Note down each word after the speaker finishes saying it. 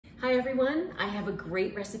Hi everyone, I have a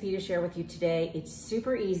great recipe to share with you today. It's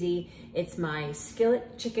super easy. It's my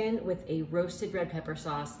skillet chicken with a roasted red pepper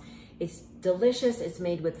sauce. It's delicious. It's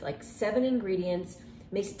made with like 7 ingredients,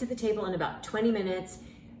 makes it to the table in about 20 minutes,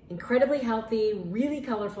 incredibly healthy, really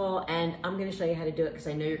colorful, and I'm gonna show you how to do it because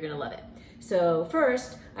I know you're gonna love it. So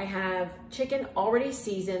first, I have chicken already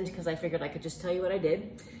seasoned because I figured I could just tell you what I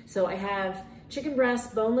did. So I have chicken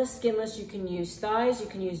breast, boneless, skinless. You can use thighs, you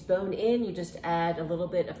can use bone in, you just add a little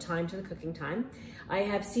bit of time to the cooking time. I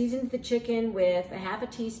have seasoned the chicken with a half a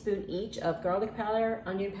teaspoon each of garlic powder,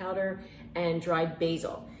 onion powder, and dried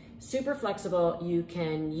basil. Super flexible. You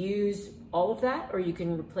can use all of that, or you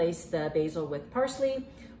can replace the basil with parsley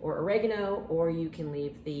or oregano, or you can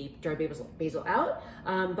leave the dried basil out.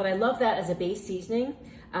 But I love that as a base seasoning.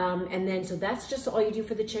 And then, so that's just all you do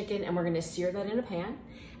for the chicken, and we're gonna sear that in a pan.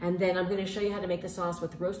 And then I'm gonna show you how to make the sauce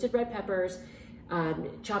with roasted red peppers,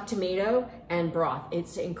 chopped tomato, and broth.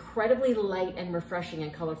 It's incredibly light and refreshing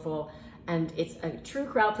and colorful, and it's a true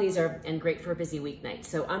crowd pleaser and great for a busy weeknight.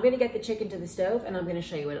 So I'm gonna get the chicken to the stove, and I'm gonna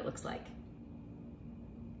show you what it looks like.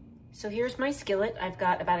 So here's my skillet. I've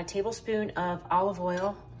got about a tablespoon of olive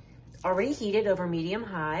oil already heated over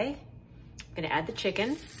medium-high. I'm gonna add the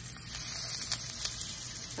chicken.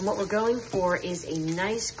 And what we're going for is a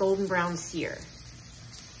nice golden brown sear.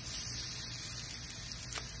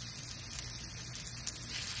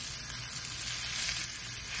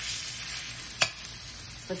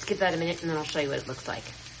 Let's give that a minute and then I'll show you what it looks like.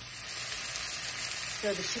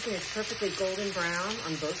 So the chicken is perfectly golden brown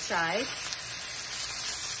on both sides.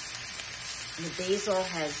 And the basil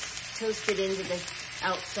has toasted into the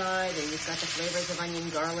outside, and you've got the flavors of onion,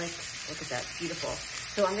 garlic. Look at that, beautiful.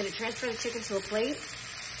 So I'm gonna transfer the chicken to a plate,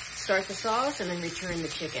 start the sauce, and then return the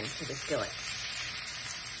chicken to the skillet.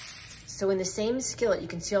 So in the same skillet, you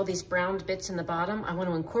can see all these browned bits in the bottom. I want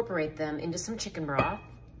to incorporate them into some chicken broth.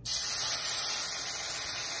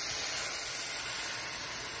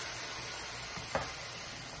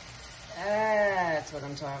 That's what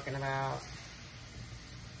I'm talking about.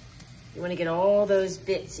 You want to get all those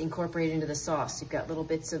bits incorporated into the sauce. You've got little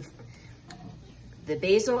bits of the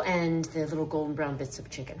basil and the little golden brown bits of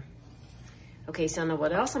chicken. Okay, so now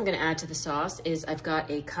what else I'm gonna add to the sauce is I've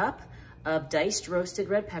got a cup of diced roasted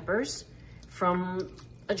red peppers from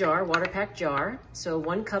a jar, water-packed jar. So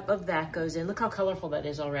 1 cup of that goes in. Look how colorful that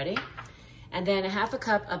is already. And then a half a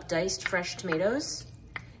cup of diced fresh tomatoes.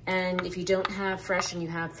 And if you don't have fresh and you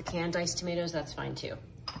have the canned diced tomatoes, that's fine too.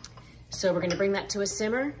 So we're gonna bring that to a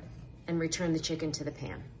simmer and return the chicken to the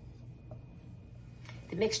pan.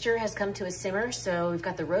 The mixture has come to a simmer, so we've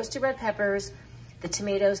got the roasted red peppers, the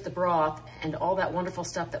tomatoes, the broth, and all that wonderful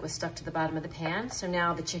stuff that was stuck to the bottom of the pan. So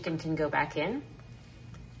now the chicken can go back in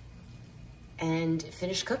and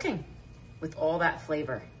finish cooking with all that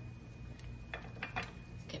flavor.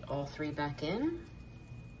 Get all 3 back in.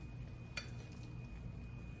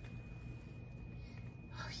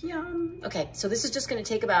 Oh, yum. Okay, so this is just gonna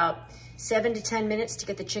take about 7 to 10 minutes to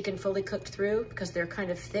get the chicken fully cooked through because they're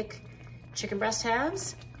kind of thick chicken breast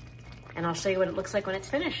halves. And I'll show you what it looks like when it's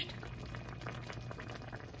finished.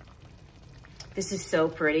 This is so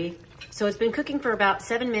pretty. So it's been cooking for about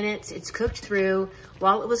 7 minutes. It's cooked through.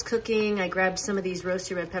 While it was cooking, I grabbed some of these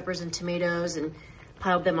roasted red peppers and tomatoes and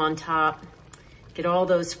piled them on top. Get all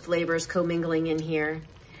those flavors commingling in here.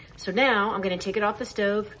 So now I'm gonna take it off the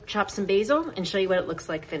stove, chop some basil, and show you what it looks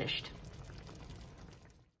like finished.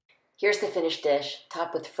 Here's the finished dish,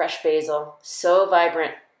 topped with fresh basil, so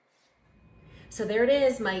vibrant. So there it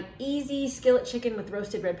is, my easy skillet chicken with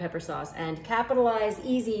roasted red pepper sauce. And capitalize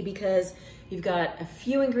easy because you've got a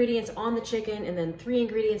few ingredients on the chicken and then 3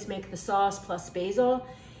 ingredients make the sauce plus basil.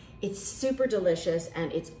 It's super delicious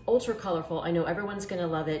and it's ultra colorful. I know everyone's gonna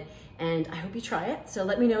love it and I hope you try it. So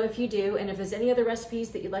let me know if you do. And if there's any other recipes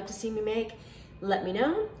that you'd like to see me make, let me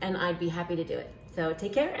know and I'd be happy to do it. So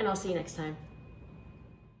take care and I'll see you next time.